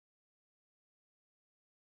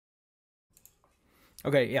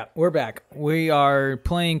Okay, yeah, we're back. We are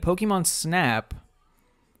playing Pokemon Snap,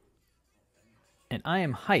 and I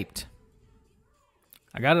am hyped.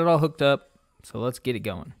 I got it all hooked up, so let's get it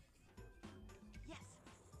going.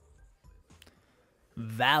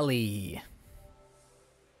 Valley.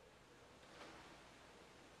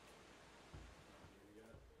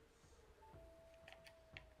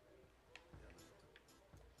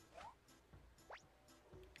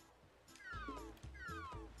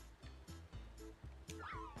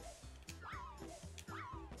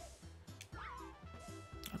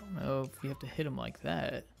 I don't know if you have to hit him like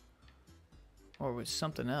that, or with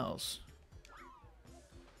something else.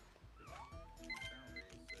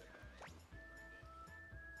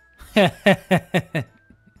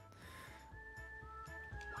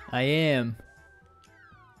 I am.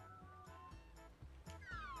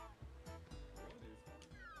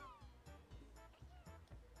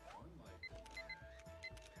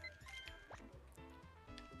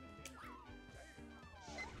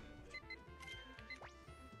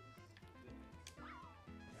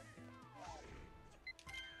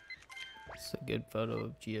 It's a good photo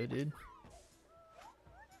of Geodude.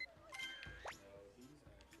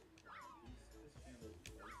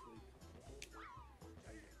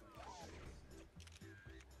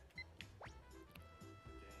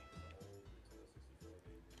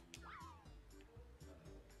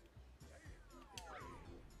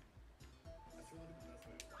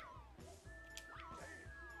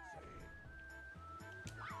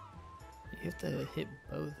 You have to hit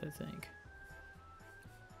both, I think.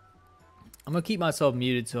 I'm gonna keep myself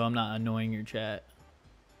muted so I'm not annoying your chat.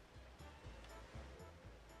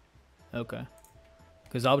 Okay.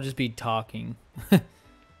 Because I'll just be talking.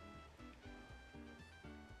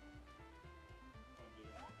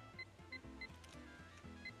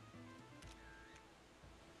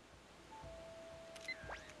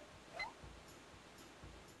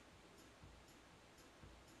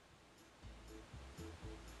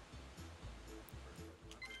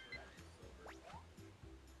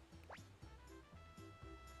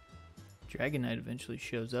 Dragonite eventually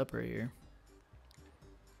shows up right here.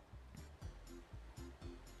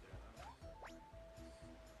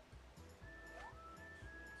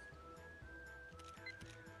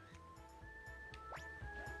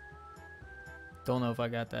 Don't know if I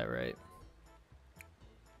got that right.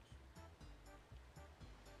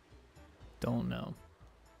 Don't know.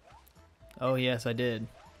 Oh, yes, I did.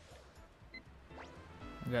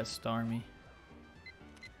 I got Starmie.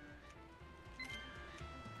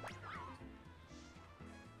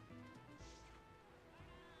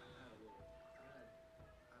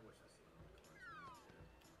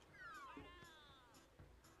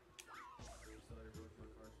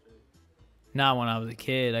 Not when I was a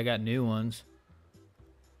kid. I got new ones.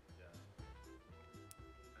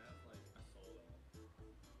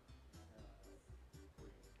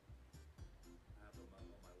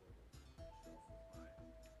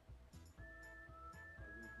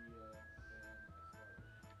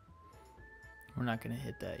 We're not going to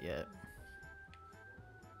hit that yet.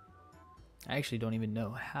 I actually don't even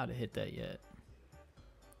know how to hit that yet.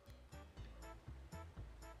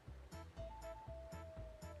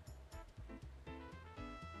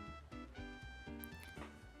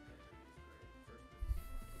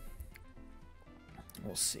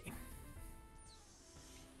 We'll see.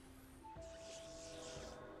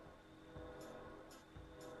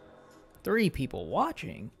 Three people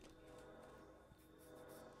watching.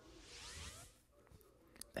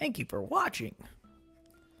 Thank you for watching.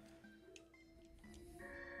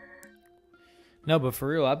 No, but for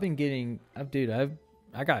real, I've been getting, dude,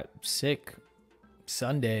 I got sick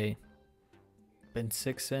Sunday. Been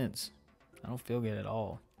sick since. I don't feel good at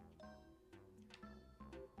all.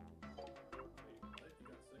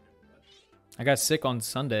 I got sick on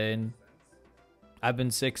Sunday, and I've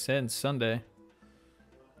been sick since Sunday.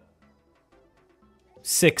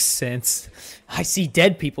 6 cents. I see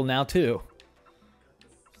dead people now, too.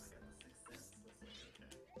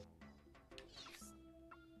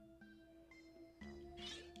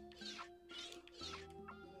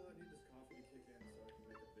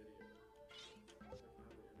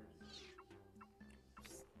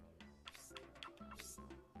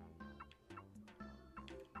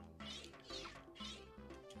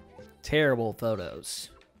 Terrible photos,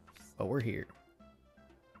 but we're here.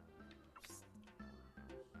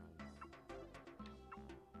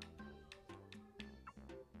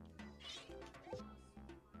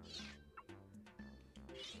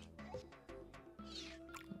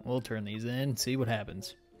 We'll turn these in, see what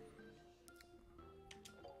happens.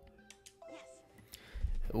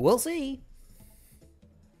 We'll see.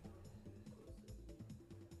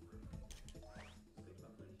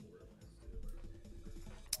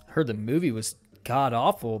 Heard the movie was god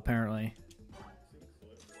awful, apparently.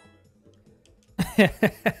 I'm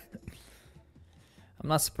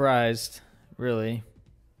not surprised, really.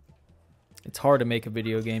 It's hard to make a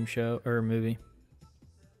video game show or a movie.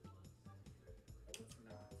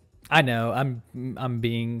 I know. I'm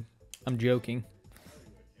joking.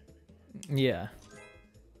 Yeah.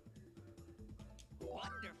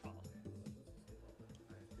 Wonderful.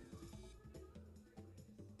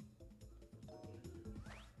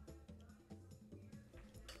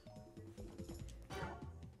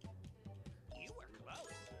 You were close.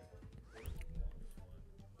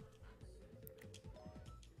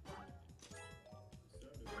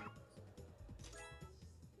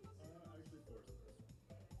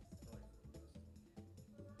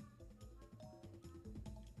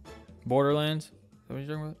 Borderlands? Is that what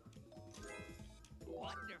you're talking about?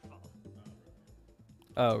 Wonderful.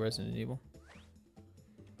 Oh, Resident Evil.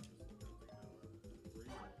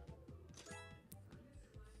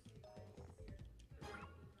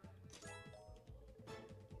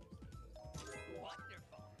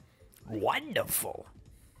 Wonderful. Wonderful.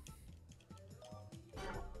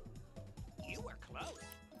 You were close.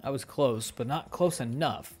 I was close, but not close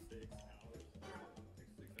enough.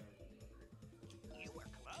 You were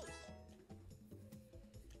close.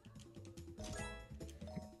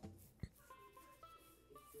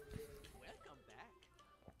 Welcome back.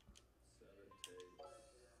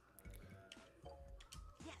 Yes.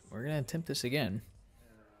 We're gonna attempt this again.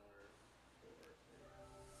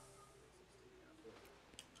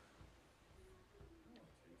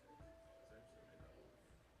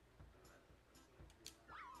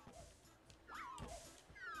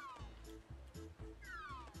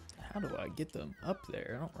 How do I get them up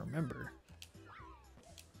there? I don't remember.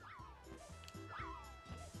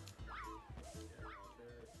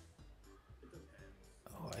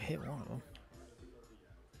 Oh, I hit one of them.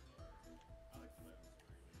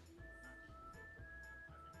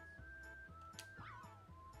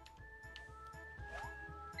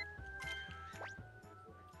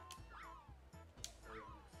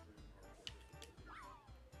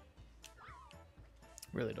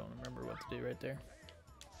 Really don't remember what to do right there.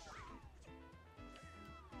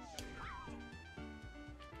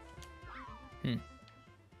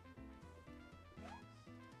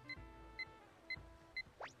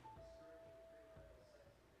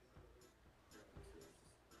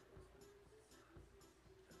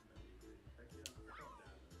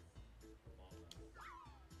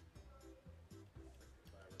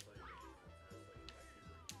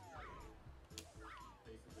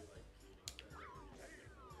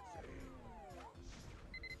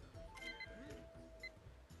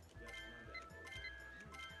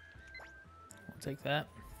 I'll take that.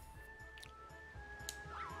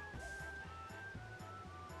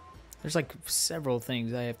 There's like several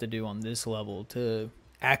things I have to do on this level to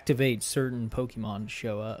activate certain Pokemon to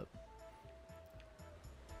show up.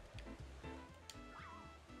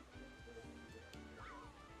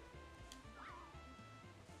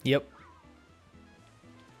 Yep.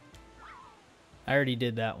 I already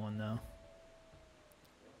did that one though.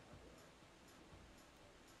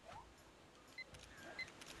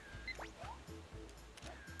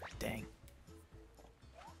 Dang.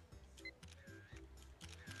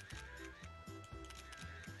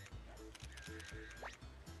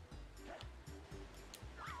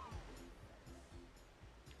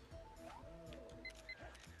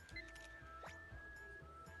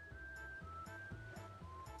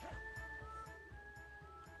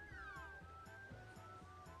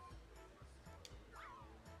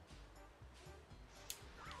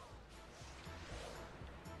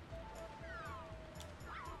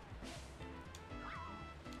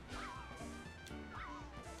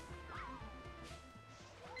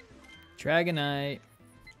 Dragonite.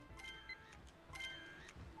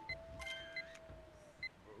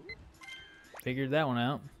 Figured that one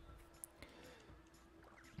out.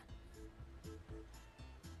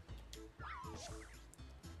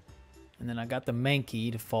 And then I got the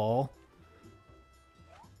Mankey to fall.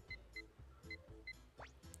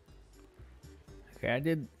 Okay, I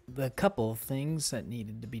did the couple of things that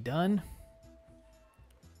needed to be done.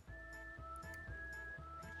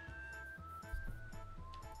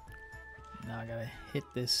 Now I gotta hit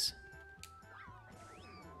this.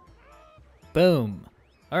 Boom.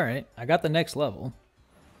 Alright, I got the next level.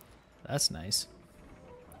 That's nice.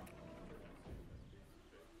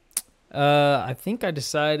 I think I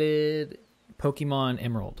decided Pokemon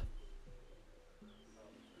Emerald.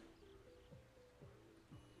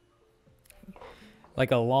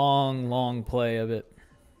 Like a long play of it.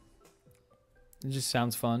 It just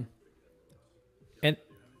sounds fun. And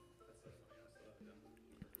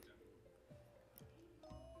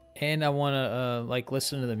And I want to like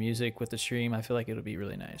listen to the music with the stream. I feel like it'll be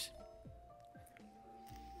really nice.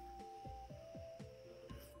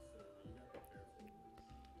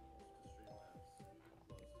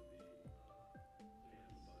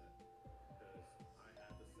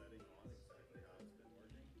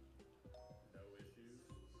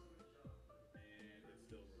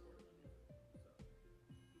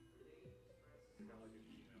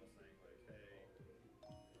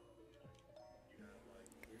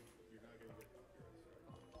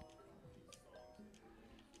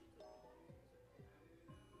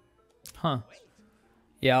 Huh.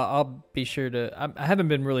 Yeah, I'll be sure to. I haven't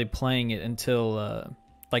been really playing it until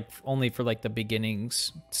like only for like the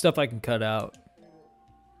beginnings stuff I can cut out.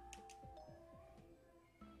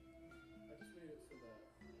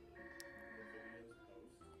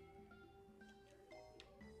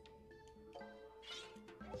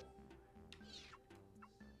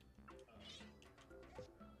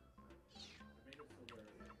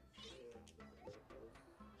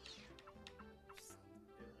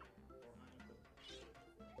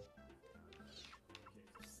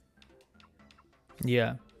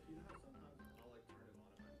 Yeah.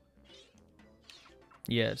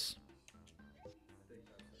 Yes.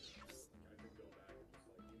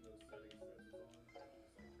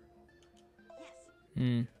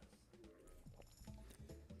 Hmm.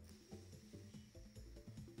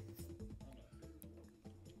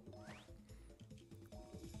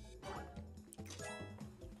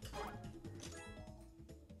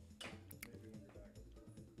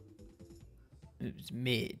 It was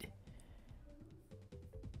mid.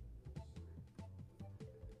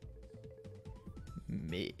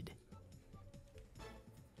 Mid.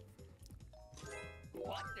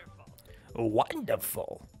 Wonderful.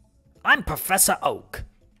 Wonderful. I'm Professor Oak.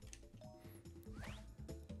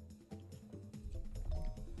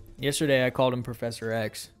 Yesterday I called him Professor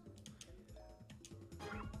X.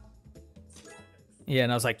 Yeah,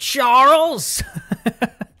 and I was like, Charles!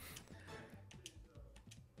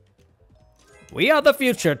 We are the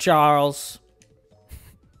future, Charles.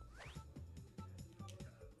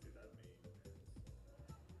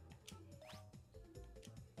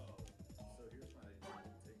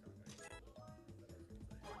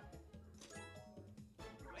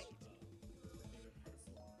 Great.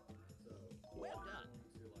 Well done.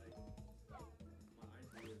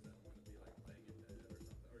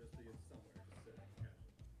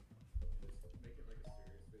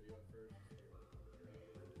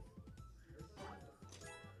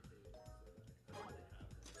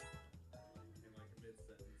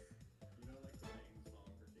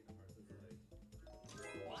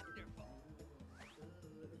 Wonderful.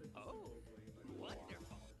 Oh,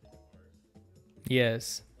 wonderful.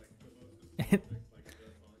 Yes. Wait.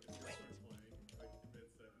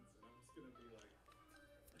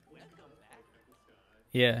 Welcome back.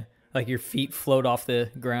 Yeah, like your feet float off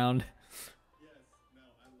the ground.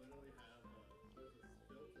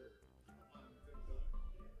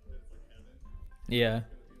 Yeah.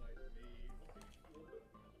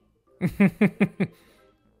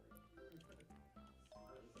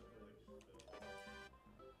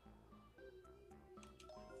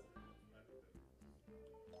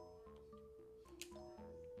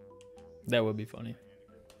 That would be funny.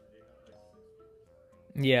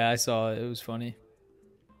 Yeah, I saw it. It was funny.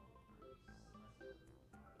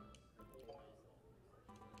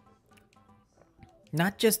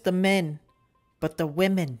 Not just the men, but the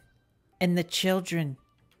women and the children.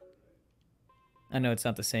 I know it's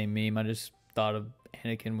not the same meme. I just thought of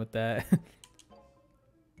Anakin with that.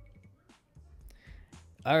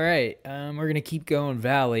 All right, we're gonna keep going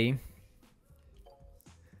Valley.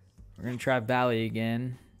 We're gonna try Valley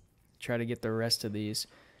again. Try to get the rest of these,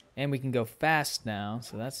 and we can go fast now,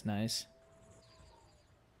 so that's nice.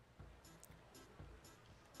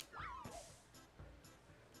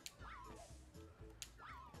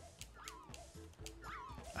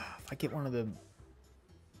 If I get one of the,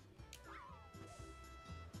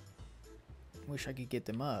 wish I could get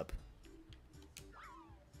them up.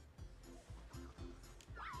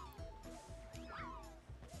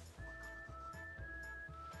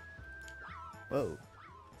 Whoa.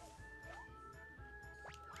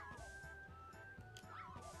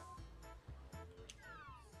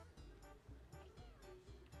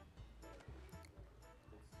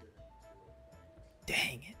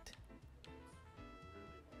 Dang it.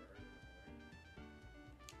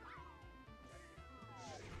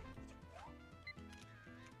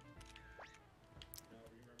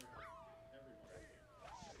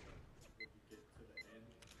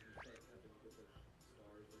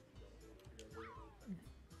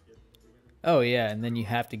 Oh yeah, and then you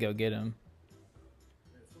have to go get them.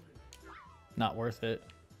 not worth it.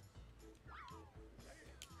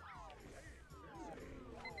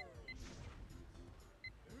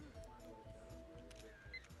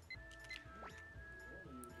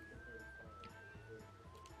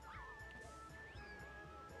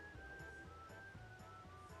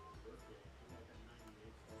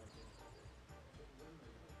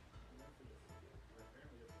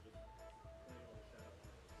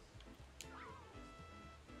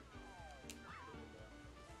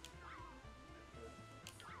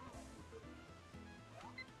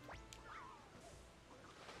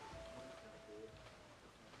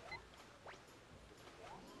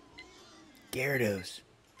 Gyarados.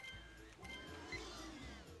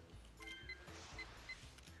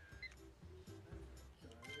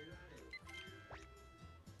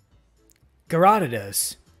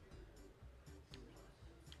 Gyarados.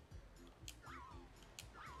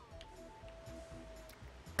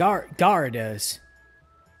 Gyarados.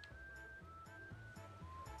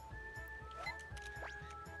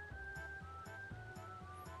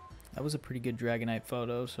 That was a pretty good Dragonite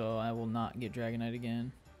photo, so I will not get Dragonite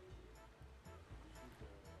again.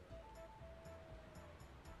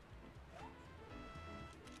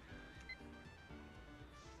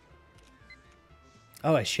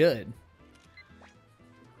 Oh, I should.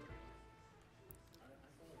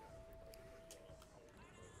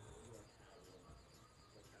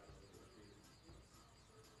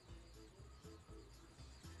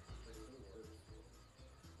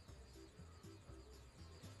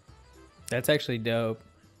 That's actually dope.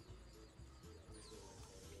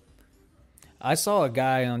 I saw a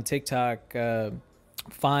guy on TikTok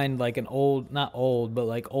find like an old, not old, but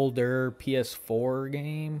like older PS4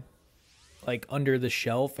 game like under the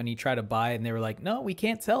shelf, and he tried to buy it and they were like, no, we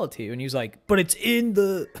can't sell it to you. And he was like, but it's in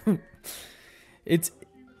the it's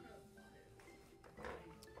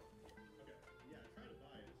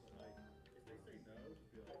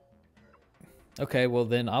okay, well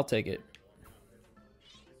then I'll take it.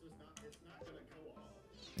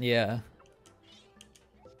 Yeah.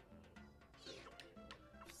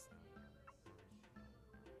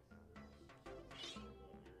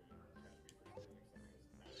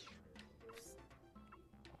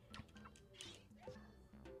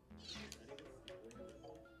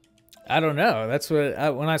 I don't know. That's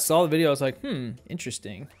what when I saw the video, I was like,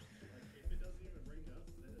 interesting.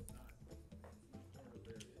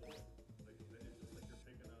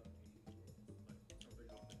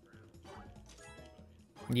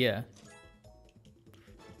 Yeah.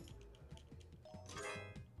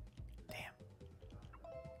 Damn.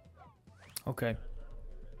 Okay.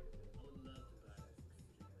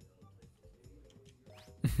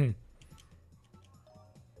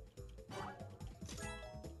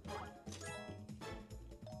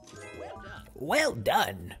 Well done. Well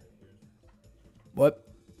done. What?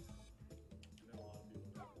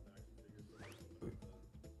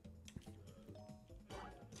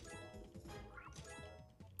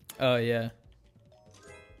 Oh yeah.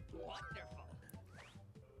 Wonderful.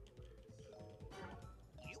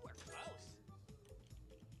 You were close.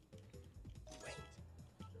 Wait.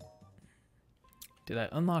 Did I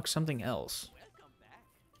unlock something else? Welcome back.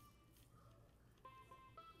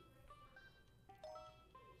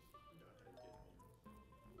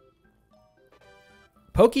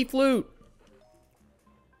 Pokey flute.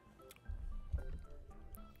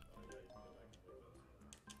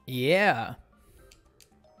 Yeah.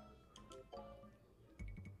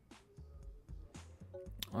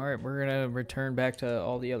 All right, we're gonna return back to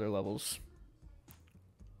all the other levels.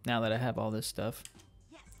 Now that I have all this stuff.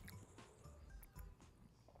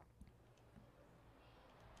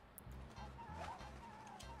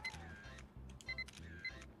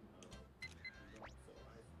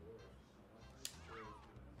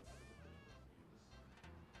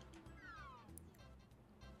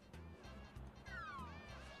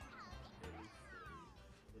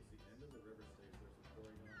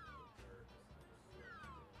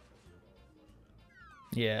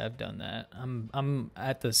 Yeah, I've done that. I'm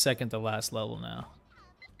at the second to last level now.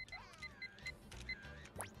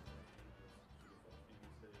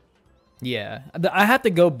 Yeah, I have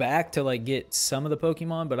to go back to like get some of the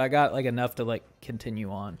Pokemon, but I got like enough to like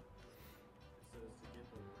continue on.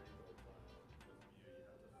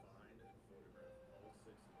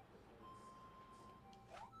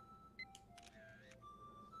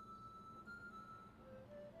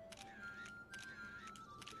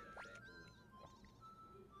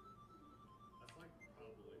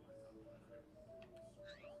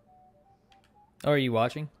 Oh, are you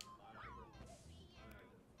watching?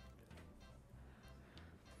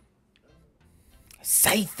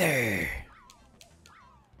 Scyther.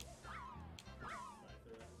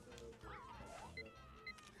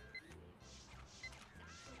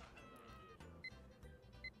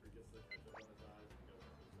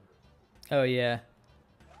 Oh yeah.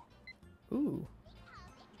 Ooh.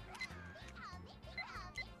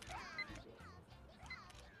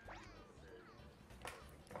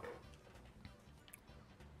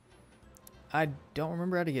 I don't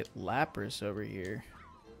remember how to get Lapras over here.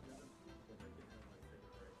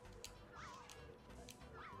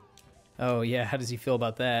 Oh yeah, how does he feel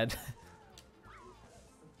about that?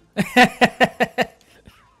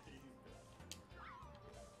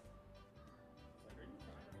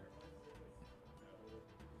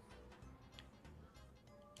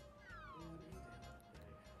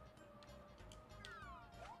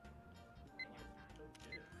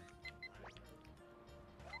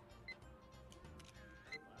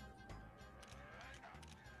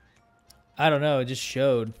 I don't know, it just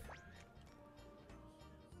showed.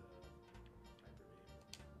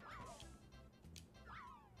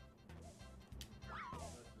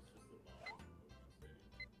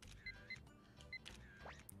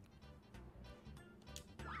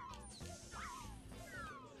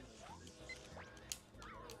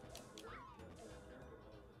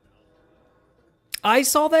 I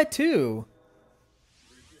saw that too.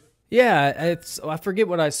 Yeah, it's I forget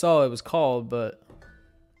what I saw it was called, but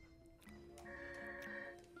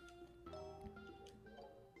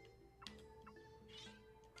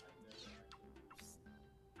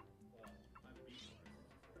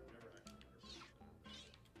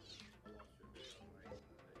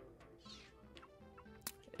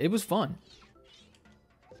it was fun.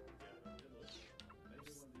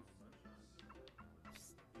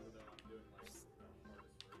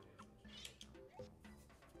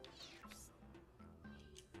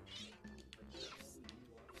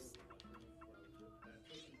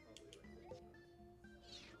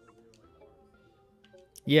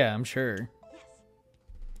 Yeah, I'm sure.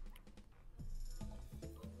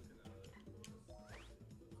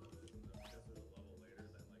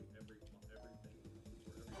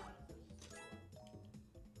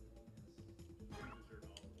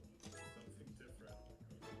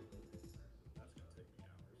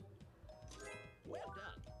 Well done.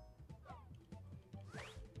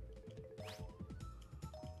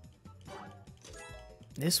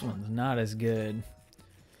 This one's not as good.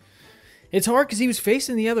 It's hard because he was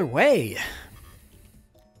facing the other way.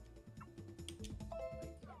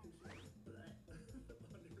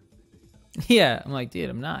 Yeah, I'm like, dude,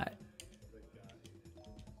 I'm not.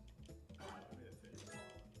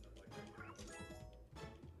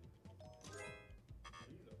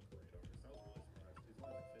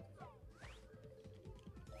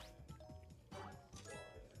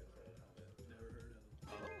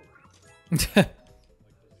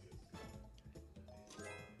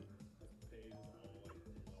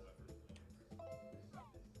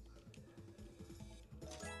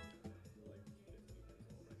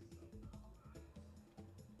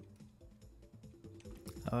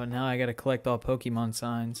 Oh, now I gotta collect all Pokemon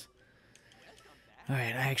signs. Welcome back.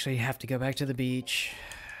 Alright, I actually have to go back to the beach.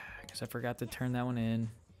 Because I forgot to turn that one in.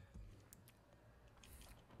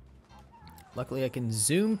 Luckily, I can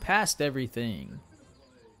zoom past everything.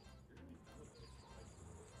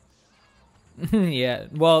 Yeah,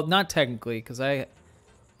 well, not technically, because I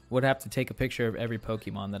would have to take a picture of every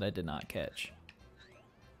Pokemon that I did not catch.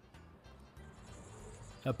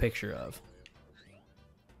 A picture of.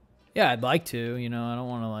 Yeah, I'd like to, you know, I don't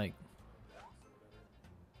want to, like...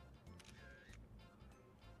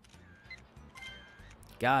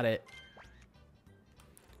 Got it.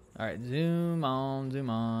 Alright, zoom on, zoom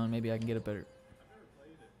on. Maybe I can get a better...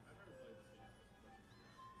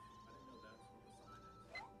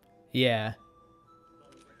 Yeah.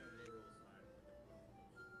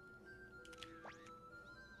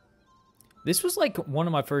 This was like one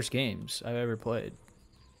of my first games I've ever played.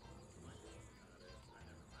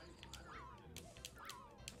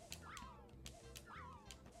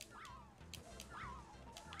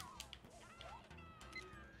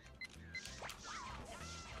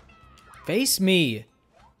 Face me.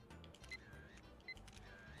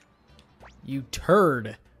 You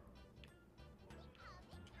turd.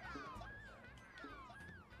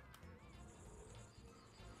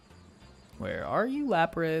 Where are you,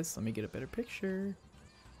 Lapras? Let me get a better picture.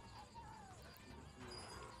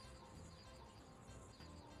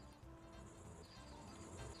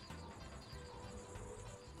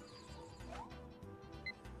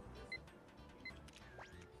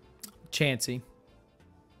 Chansey.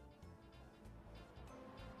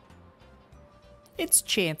 It's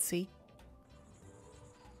Chansey.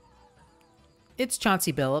 It's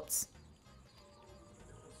Chauncey Billups.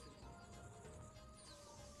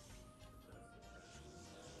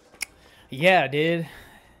 Yeah, dude.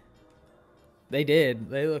 They did.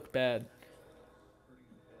 They looked bad.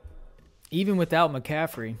 Even without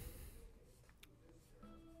McCaffrey.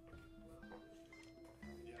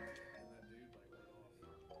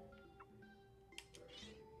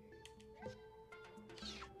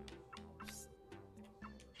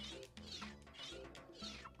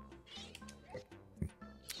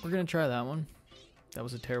 We're going to try that one. That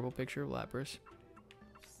was a terrible picture of Lapras.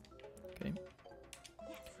 Okay.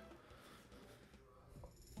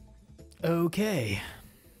 Okay.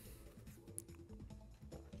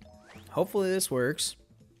 Hopefully this works.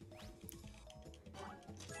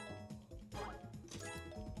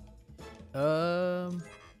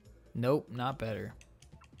 Nope, not better.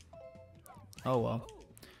 Oh well.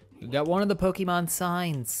 You got one of the Pokemon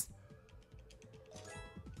signs.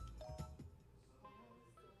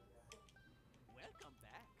 Welcome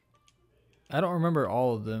back. I don't remember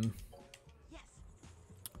all of them. Yes.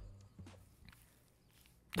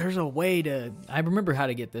 There's a way to... I remember how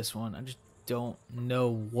to get this one. I just don't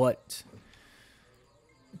know what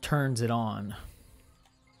turns it on.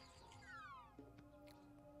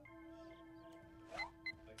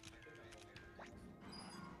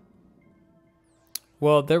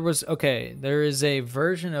 Well, there was... Okay, there is a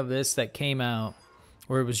version of this that came out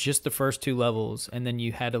where it was just the first 2 levels, and then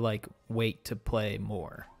you had to, like, wait to play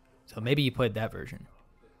more. So maybe you played that version.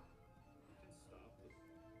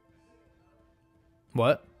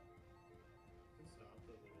 What?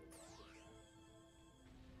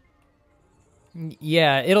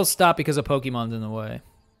 Yeah, it'll stop because a Pokemon's in the way.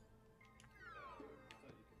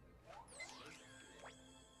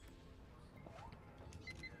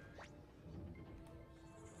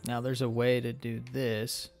 Now there's a way to do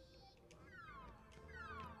this.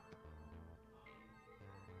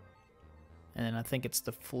 And then I think it's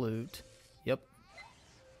the flute. Yep.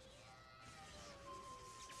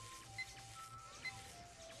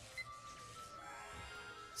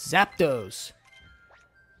 Zapdos.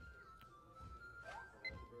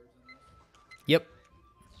 Yep.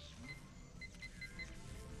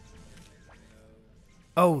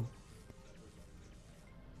 Oh.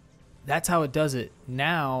 That's how it does it.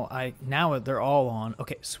 Now they're all on.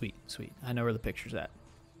 Okay, sweet, sweet. I know where the picture's at.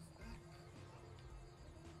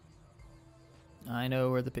 I know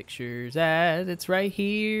where the picture's at. It's right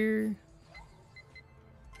here.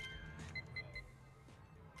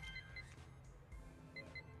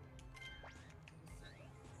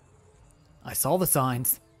 I saw the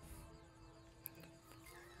signs.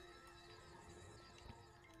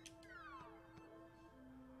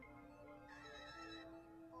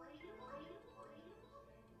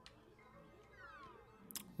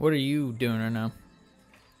 What are you doing right now?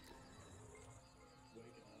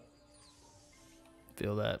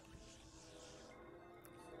 Feel that.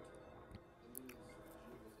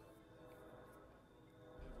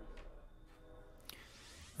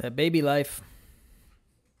 That baby life.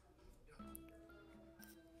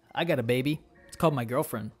 I got a baby. It's called my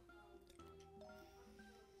girlfriend.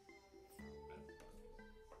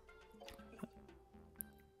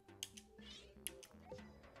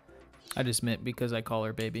 I just meant because I call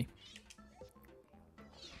her baby.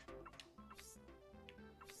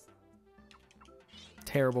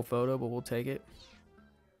 Terrible photo, but we'll take it.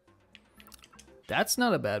 That's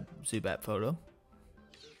not a bad Zubat photo.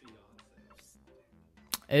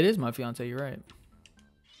 It is my fiance, you're right.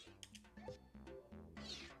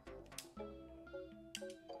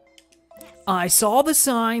 I saw the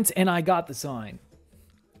signs and I got the sign.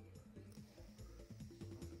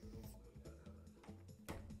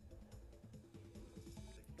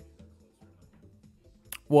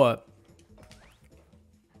 What?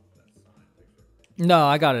 No,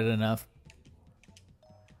 I got it enough.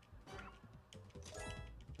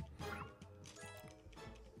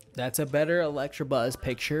 That's a better Electabuzz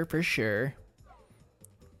picture for sure.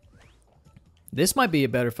 This might be a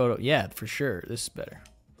better photo. Yeah, for sure. This is better.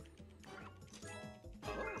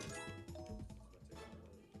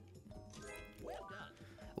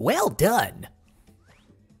 Well done.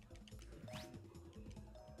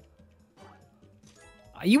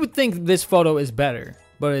 You would think this photo is better,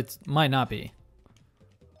 but it might not be.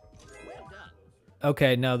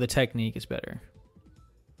 Okay, no, the technique is better.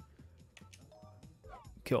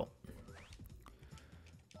 Cool.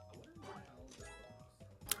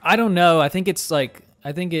 I don't know. I think it's like,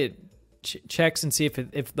 I think it checks and see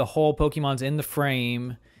if the whole Pokemon's in the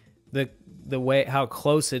frame, the way, how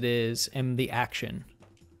close it is, and the action.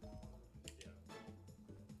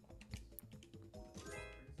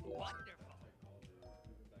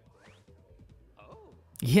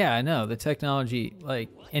 Yeah, I know. The technology, like,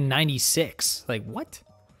 in 96. Like, what?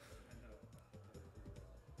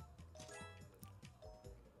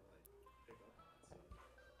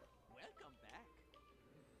 Welcome back.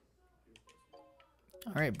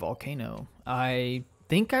 All right, volcano. I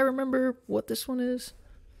think I remember what this one is.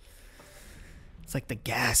 It's like the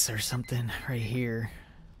gas or something right here.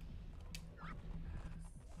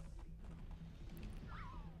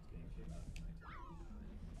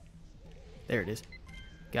 There it is.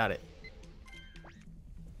 Got it.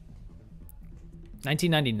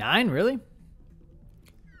 1999, really?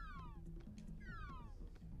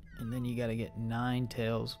 And then you gotta get 9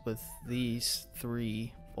 tails with these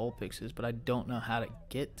 3 Vulpixes, but I don't know how to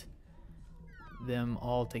get them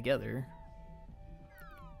all together.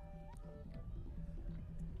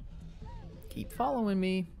 Keep following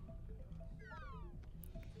me.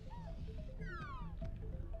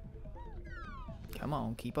 Come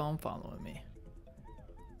on, keep on following me.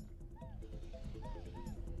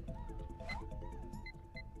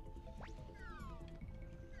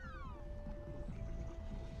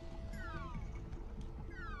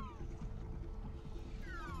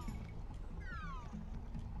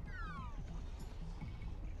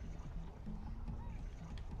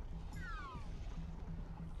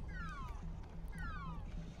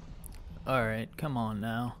 Alright, come on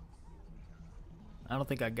now. I don't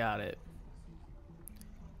think I got it.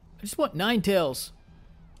 I just want 9 tails.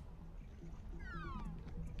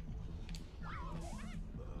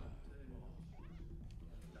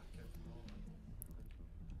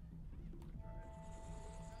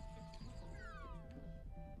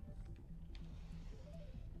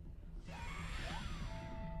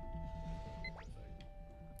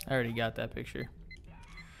 I already got that picture.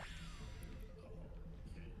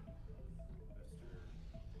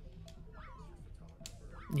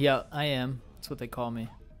 Yeah, I am. That's what they call me.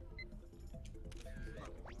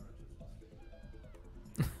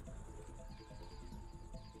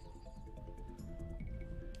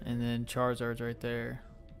 And then Charizard's right there.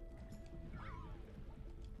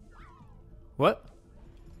 What?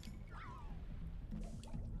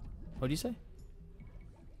 What'd you say?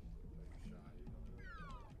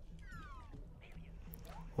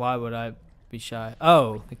 Why would I be shy?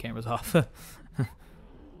 Oh, the camera's off.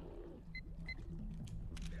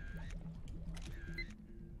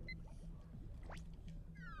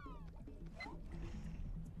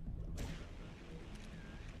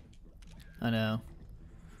 I know.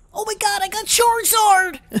 Oh my god, I got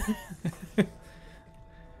Charizard!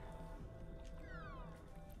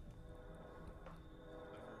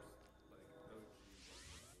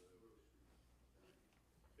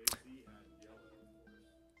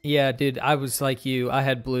 Yeah, dude, I was like you. I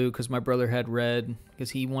had blue because my brother had red because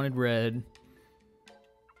he wanted red.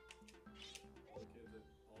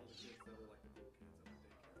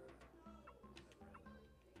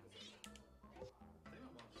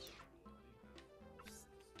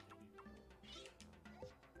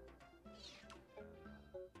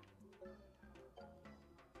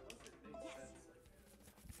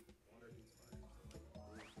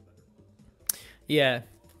 Yeah.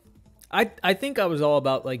 I think I was all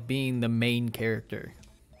about like being the main character.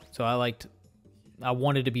 So I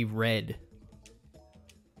wanted to be red.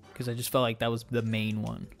 Because I just felt like that was the main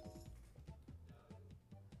one.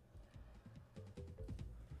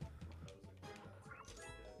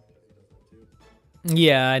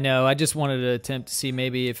 Yeah, I know. I just wanted to attempt to see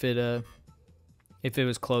maybe if it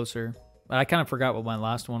was closer. But I kind of forgot what my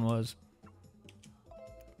last one was.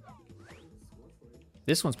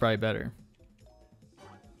 This one's probably better.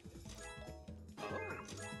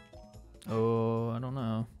 Oh, I don't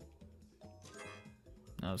know.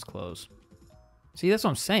 That was close. See, that's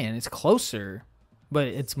what I'm saying. It's closer, but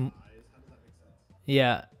it's...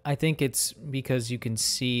 Yeah, I think it's because you can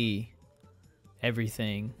see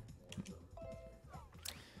everything.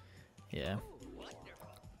 Yeah.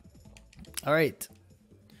 All right.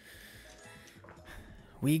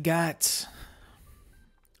 We got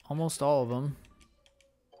almost all of them.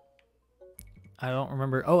 I don't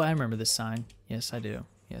remember. Oh, I remember this sign. Yes, I do.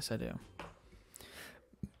 Yes, I do.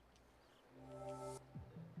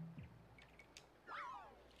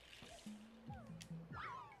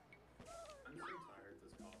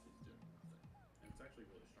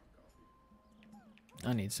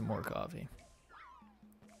 I need some more coffee.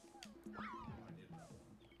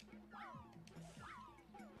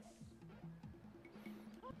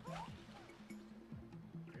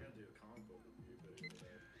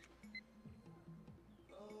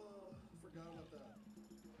 Forgot about that.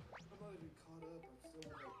 I'm not even caught up. I still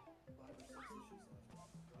have like 5 or 6 issues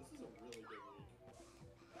left. This is a really big week.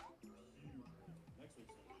 Huge week. Next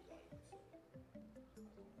week's gonna be light, so I don't have as much to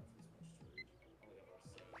read. I only have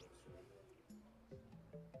like 7 books to read.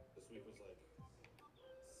 This week was like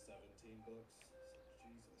 17 books.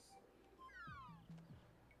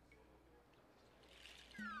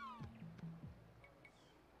 Jesus.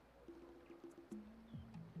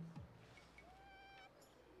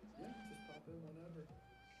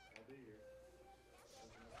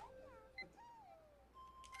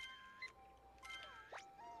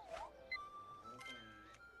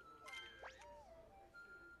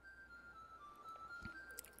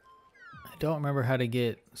 don't remember how to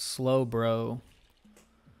get Slow Bro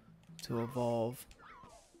to evolve.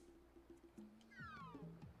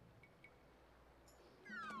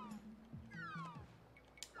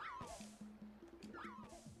 The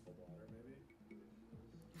water, maybe?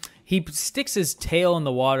 He sticks his tail in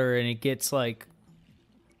the water and it gets like...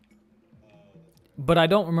 But I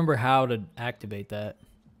don't remember how to activate that.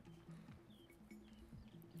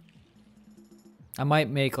 I might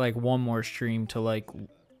make like one more stream to like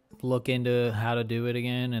look into how to do it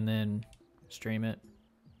again and then stream it.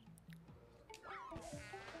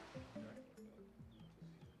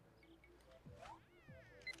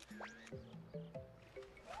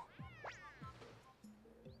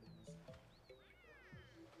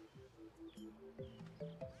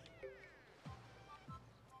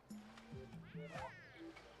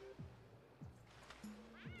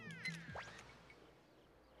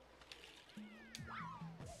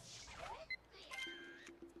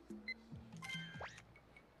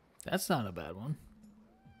 That's not a bad one.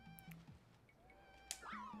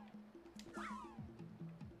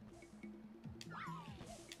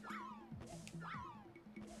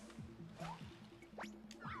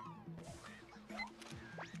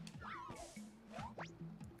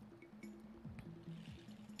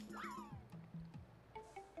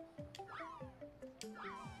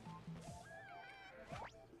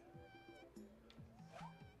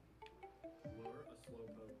 Lure a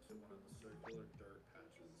slowpoke to one of the circular dirt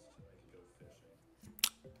patches to make it go fishing.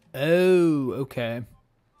 Oh, okay.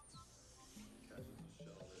 Catches a shell that it will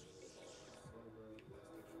evolve like Slowbro. Next picture immediately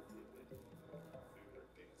delivering food or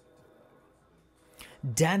dancing to the pokey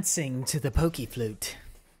flute. Dancing to the pokey flute.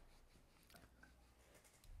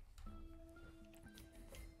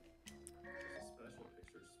 There's a special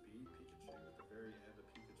picture of Speed Pikachu. At the very end, a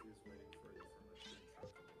Pikachu is waiting for you from a tree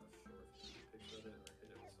trunk on the left shore. If you take a picture of it or hit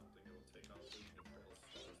it with something, it will take off leaving a trail of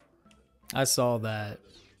stars behind it. I saw that,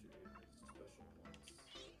 This will get you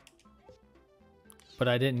 800 special points. but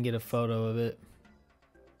I didn't get a photo of it.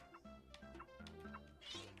 I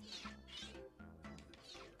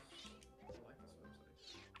like this website.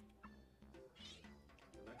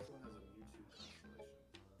 The next one has a Mewtwo constellation.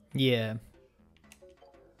 Yeah.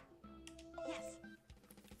 Yes.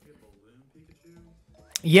 You get Balloon Pikachu.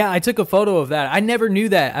 Yeah, I took a photo of that. I never knew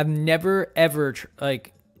that. I've never ever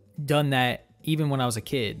like done that even when I was a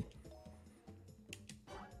kid.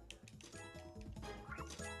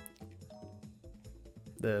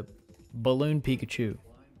 The balloon Pikachu. Blind Pikachu.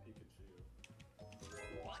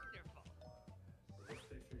 Wonderful. For this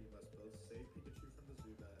picture, you must both save Pikachu from the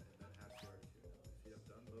Zubat and then hatch the Articuno. If you have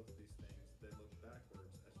done both of these things, then look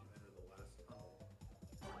backwards as you enter the last tunnel,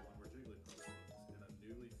 the one where Jigglypuff sings, and a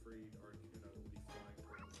newly freed Articuno will be flying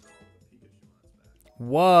toward the tunnel with a Pikachu on its back.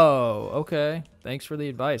 Whoa. Okay. Thanks for the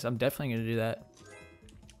advice. I'm definitely gonna do that.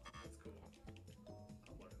 That's cool.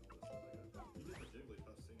 I'm learning all this stuff. You did the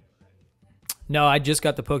Jigglypuff singing, right? No, I just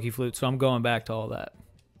got the Poke Flute, so I'm going back to all that.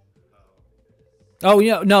 Oh, Oh,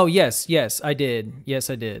 yeah, no, yes, I did. Yes,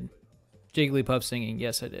 I did. Jigglypuff singing,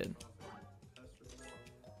 yes, I did.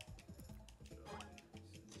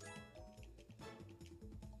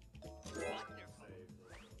 Wonderful.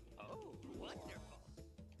 Oh, wonderful.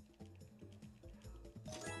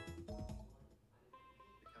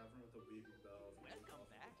 The cavern with the weaving bell. If you look Welcome off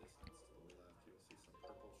in back. the distance to the left, you will see some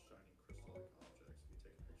purple, shiny, crystal-like objects.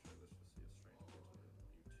 If you take a picture of this, you'll see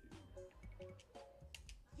a strange picture of Mewtwo.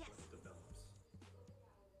 Yes. When it develops.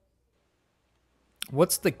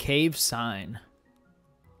 What's the cave sign?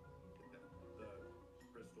 The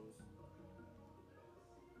crystals.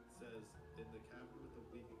 It says, in the cavern with the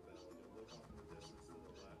weaving bell, you'll look off in the distance to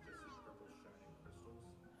the left, you'll see purple, shining crystals.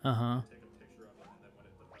 Uh-huh. Take a picture of them, and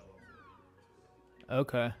then when it develops, it'll be Mewtwo.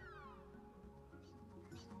 Okay.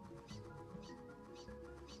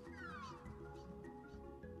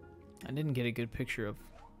 I didn't get a good picture of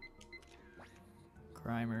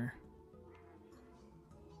Grimer.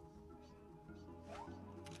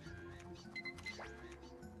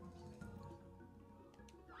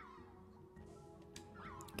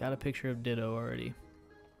 Got a picture of Ditto already.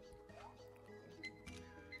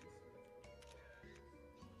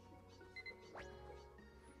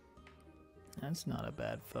 That's not a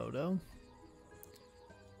bad photo.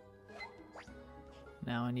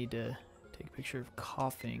 Now I need to take a picture of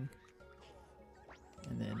coughing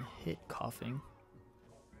and then hit coughing.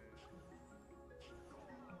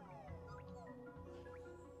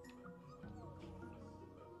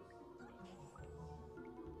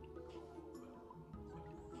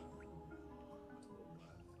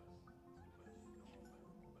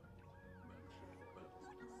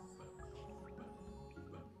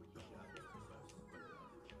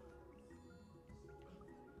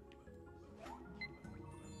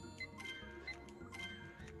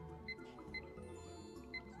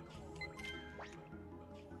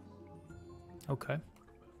 Okay.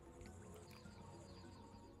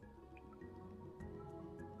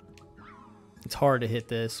 It's hard to hit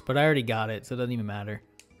this, but I already got it, so it doesn't even matter.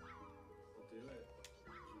 I'll do it.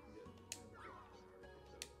 You can get in the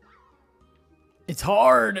flying It's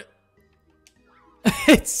hard.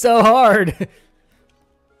 It's so hard.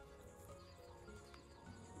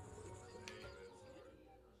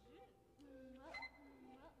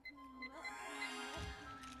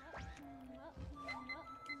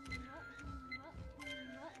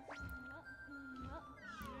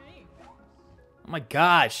 Oh my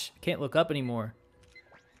gosh. Can't look up anymore.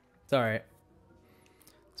 It's all right.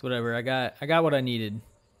 It's whatever. I got what I needed.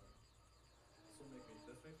 This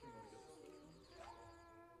makes me want to get the Switch.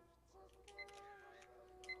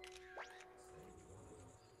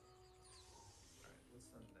 Alright, what's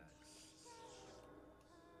the next?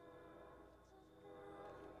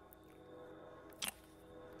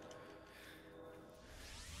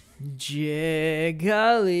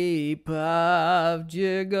 Jigglypuff,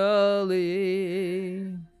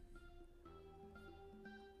 jiggly.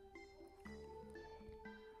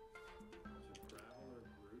 Should gravel or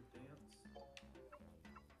Groot dance?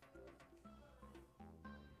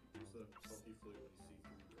 Use the pokey flute when you see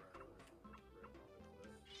three gravelers on the cliff.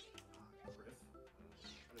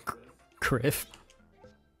 Criff? Criff.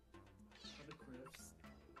 On the Criffs.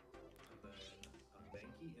 And then a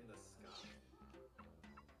Mankey in the sky.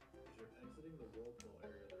 As you're exiting the whirlpool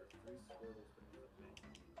area, there are three squirtles beneath a Mankey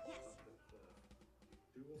up the cliff.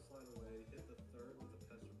 Two will slide away, hit the third with a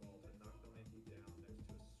pester ball to knock the Mankey down next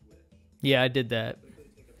to a switch. Yeah, I did that. Quickly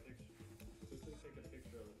take a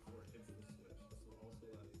picture of it before it hits the switch. This will also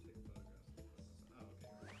allow you to take photographs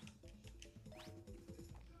of the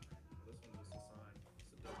Pokemon. Oh, okay. This one was assigned.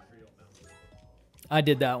 It's a Dug Trio Mountain. I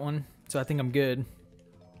did that one, so I think I'm good. This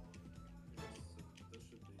should be.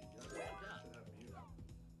 Yeah, should have Mew now.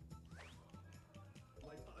 Oh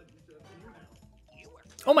my god, you should have Mew now. You were.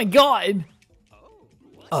 Oh my god. Oh,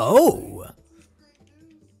 what? Oh.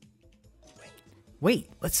 Wait,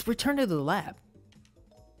 let's return to the lab.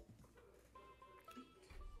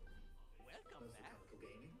 Welcome back.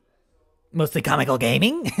 Mostly comical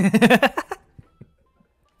gaming? It's the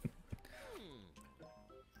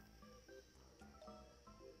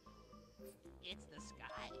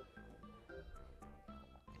sky. You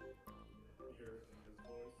hear it in his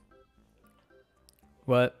voice.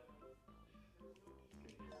 What? You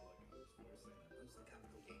can hear like his voice saying that. Mostly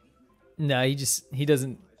comical gaming. No, he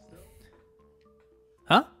doesn't.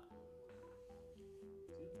 Huh? The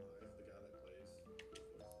guy that plays.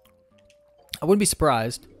 I wouldn't be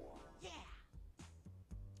surprised. Yeah.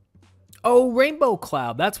 Oh, Rainbow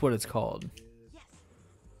Cloud. That's what it's called. Yes.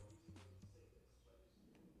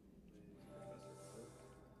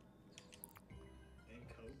 And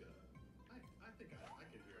Koga. I think I could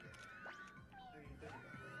hear that. I didn't even think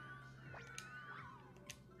about that.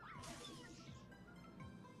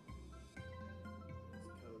 It's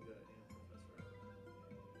Koga and Professor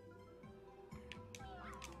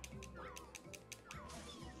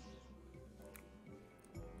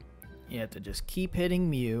You have to just keep hitting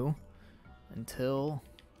Mew until.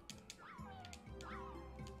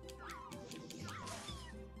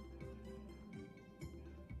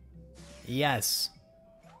 Yes.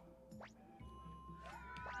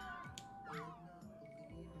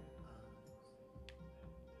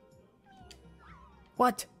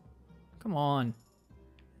 What? Come on.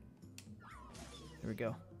 Here we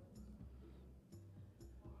go.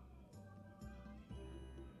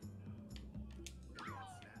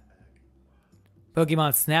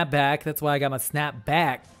 Pokemon Snapback. That's why I got my snap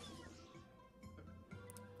back.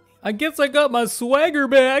 I guess I got my swagger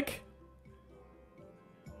back.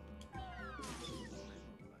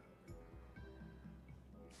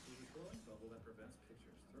 There's a glowing bubble that prevents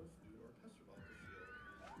pictures. Throw food or pester ball to shield,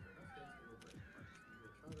 and if you're enough hits, it will break parts. You will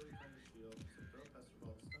try to reclaim the shield, so throw a pester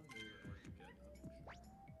ball to stun me in order to get a picture. The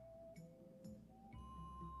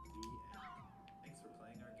end. Thanks for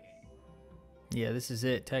playing our game. Yeah, this is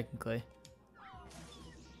it, technically. You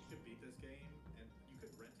could beat this game, and you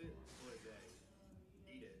could rent it for a day,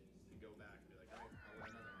 eat it, and go back and be like, I want another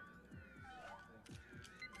one.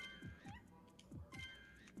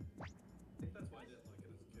 I think that's why I didn't like it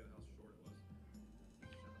as a kid, how short it was.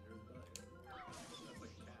 Show your butt. That's like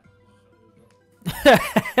a cat. Show your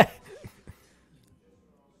butt.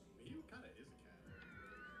 Mew kind of is a cat.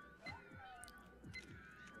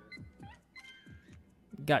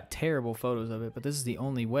 Got terrible photos of it, but this is the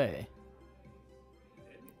only way.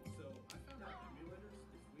 So I found out emulators,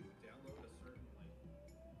 if we download a certain like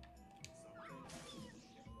something, I can't remember what it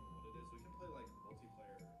is, we can play like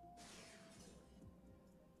multiplayer.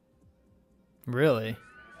 Really? Smash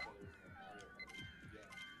Brothers and Mario Kart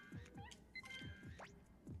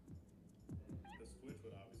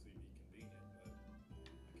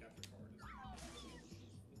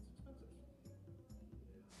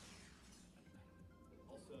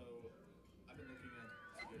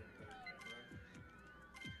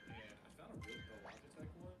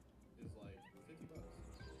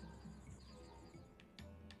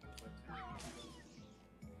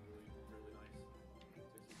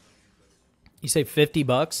You say $50?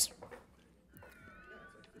 Yeah, it's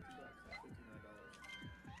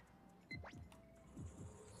like $59.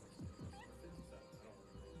 Or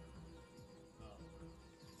 57.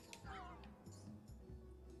 I don't remember.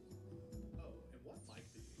 Oh, and what mic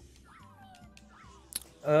do you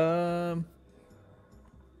use? Um,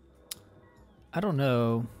 I don't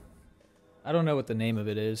know. I don't know what the name of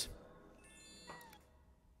it is.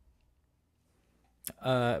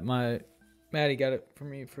 My Maddie got it for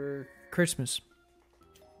me for Christmas.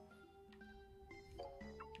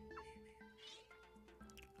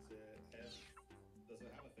 Does it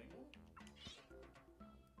have a thing on it?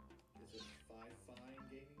 Is it Fine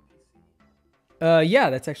Gaming PC? Yeah,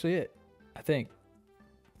 that's actually it. I think. I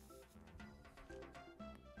just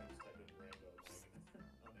typed in Rambo mic on Amazon. That's the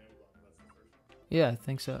first one. Yeah, I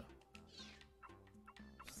think so.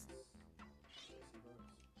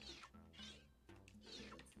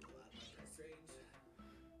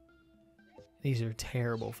 These are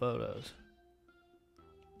terrible photos.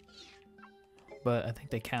 But I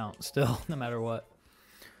think they count still, no matter what.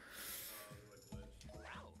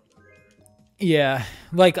 Yeah,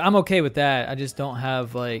 like I'm okay with that. I just don't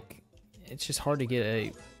have like, it's just hard to get a.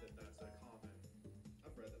 I've read that that's a common glitch.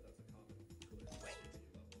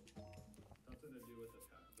 Something to do with the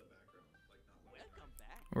background, like not letting Welcome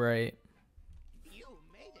back. Right. You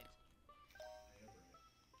made it.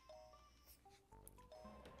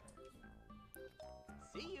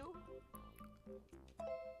 See you.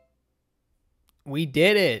 We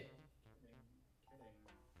did it.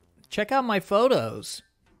 Check out my photos.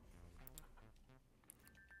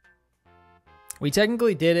 We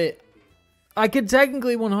technically did it. I could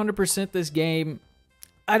technically 100% this game.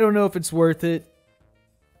 I don't know if it's worth it.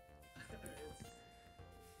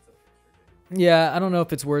 Yeah, I don't know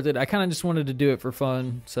if it's worth it. I kind of just wanted to do it for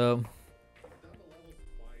fun, so. Done the levels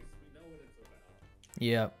twice. We know what it's about.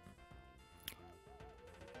 Yeah. Got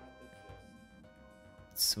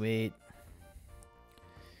the gist. Sweet.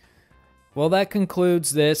 Well, that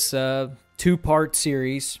concludes this two-part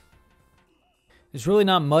series. There's really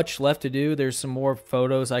not much left to do. There's some more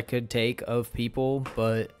photos I could take of people,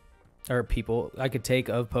 I could take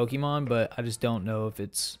of Pokemon, but I just don't know if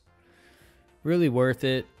it's really worth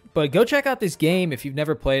it. But go check out this game if you've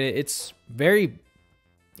never played it. It's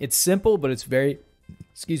simple, but it's very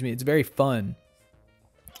fun.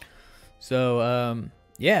 So,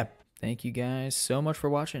 yeah. Thank you guys so much for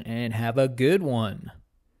watching, and have a good one.